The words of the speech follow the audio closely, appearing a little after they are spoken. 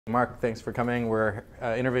Mark, thanks for coming. We're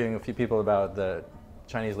interviewing a few people about the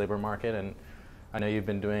Chinese labor market, and I know you've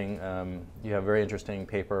been doing, you have a very interesting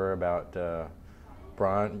paper about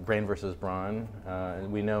brain versus brawn.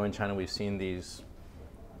 And we know in China we've seen these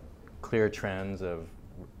clear trends of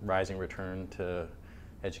rising return to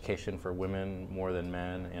education for women more than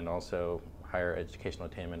men, and also higher educational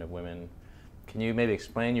attainment of women. Can you maybe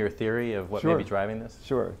explain your theory of what may be driving this?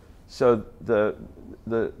 Sure. So the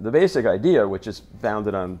basic idea, which is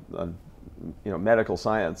founded on medical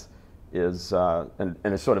science, is and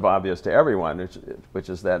it's sort of obvious to everyone, which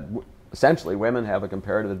is that essentially women have a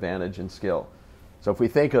comparative advantage in skill. So if we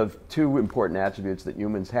think of two important attributes that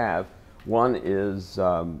humans have, one is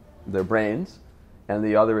their brains, and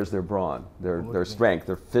the other is their brawn, their strength,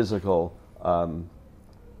 their physical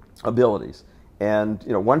abilities. And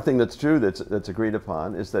one thing that's true that's agreed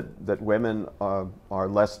upon is that women are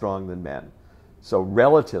less strong than men. So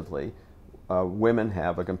relatively, women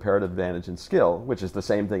have a comparative advantage in skill, which is the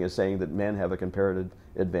same thing as saying that men have a comparative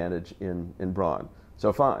advantage in brawn.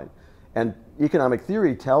 So fine. And economic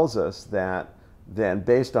theory tells us that then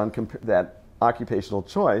based on that occupational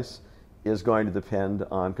choice is going to depend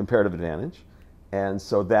on comparative advantage. And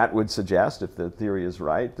so that would suggest, if the theory is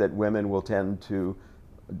right, that women will tend to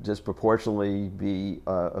disproportionately be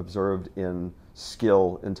observed in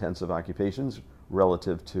skill-intensive occupations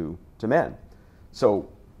relative to men. So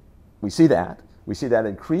we see that. We see that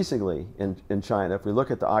increasingly in China. If we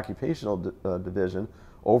look at the occupational division,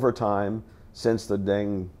 over time, since the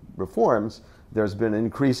Deng reforms, there's been an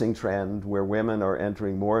increasing trend where women are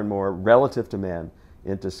entering more and more relative to men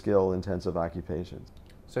into skill-intensive occupations.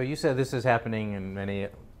 So you said this is happening in many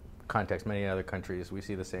contexts, many other countries. We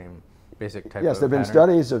see the same basic type of Yes, there have been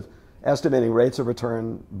studies of estimating rates of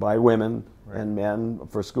return by women and men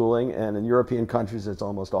for schooling, and in European countries it's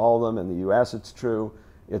almost all of them. In the US it's true.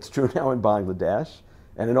 It's true now in Bangladesh.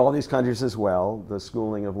 And in all these countries as well, the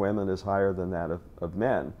schooling of women is higher than that of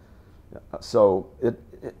men. So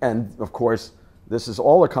and of course, this is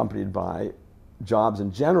all accompanied by jobs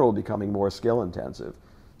in general becoming more skill intensive.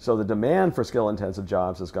 So the demand for skill intensive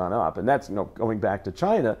jobs has gone up. And that's, going back to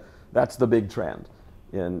China, that's the big trend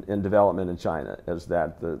in development in China, is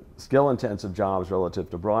that the skill-intensive jobs relative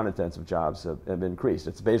to brawn-intensive jobs have increased.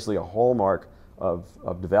 It's basically a hallmark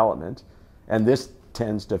of development, and this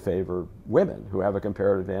tends to favor women who have a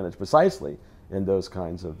comparative advantage precisely in those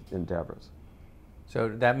kinds of endeavors. So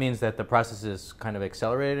that means that the process is kind of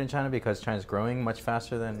accelerated in China because China's growing much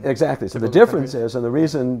faster than exactly. So the difference is, and the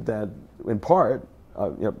reason that, in part,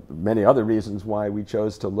 many other reasons why we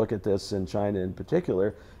chose to look at this in China in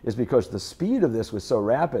particular, is because the speed of this was so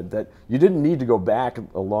rapid that you didn't need to go back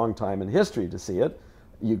a long time in history to see it.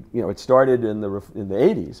 It started in the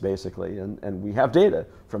 80s basically, and we have data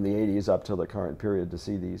from the 80s up to the current period to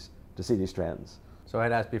see these trends. So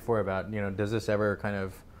I'd asked before about does this ever kind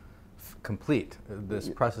of complete this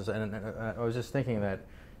process? And I was just thinking that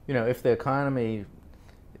if the economy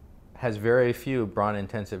has very few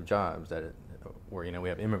brawn-intensive jobs where we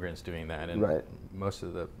have immigrants doing that, and most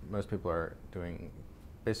people are doing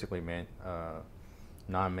basically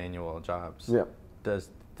non-manual jobs. Yep. Does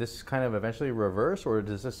this kind of eventually reverse, or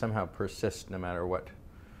does this somehow persist no matter what?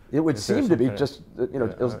 It would seem to be just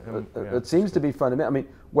it seems to be fundamental. I mean,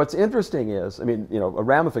 what's interesting is, a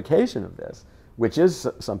ramification of this, which is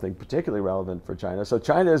something particularly relevant for China. So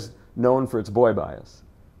China is known for its boy bias,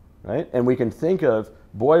 right? And we can think of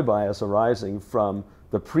boy bias arising from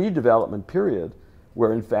the pre-development period,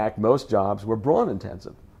 where in fact most jobs were brawn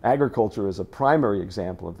intensive. Agriculture is a primary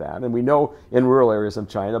example of that, and we know in rural areas of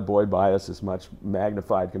China boy bias is much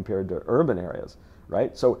magnified compared to urban areas,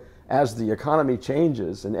 right? So as the economy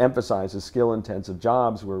changes and emphasizes skill intensive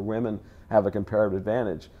jobs where women have a comparative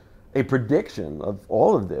advantage, a prediction of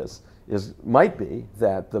all of this might be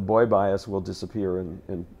that the boy bias will disappear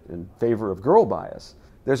in favor of girl bias.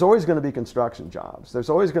 There's always going to be construction jobs. There's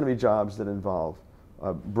always going to be jobs that involve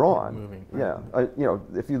brawn. Moving, yeah,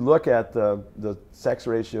 if you look at the sex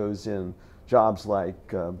ratios in jobs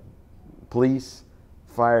like police,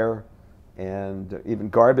 fire, and even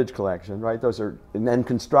garbage collection, right? And then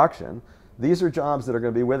construction. These are jobs that are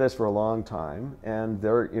going to be with us for a long time, and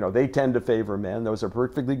they tend to favor men. Those are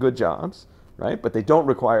perfectly good jobs, right? But they don't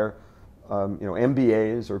require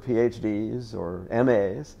MBAs or PhDs or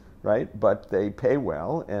MAs, right? But they pay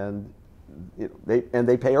well, and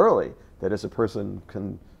they pay early. That is, a person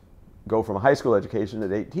can go from a high school education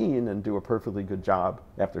at 18 and do a perfectly good job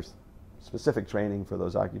after specific training for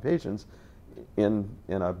those occupations in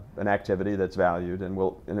an activity that's valued and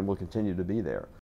will continue to be there.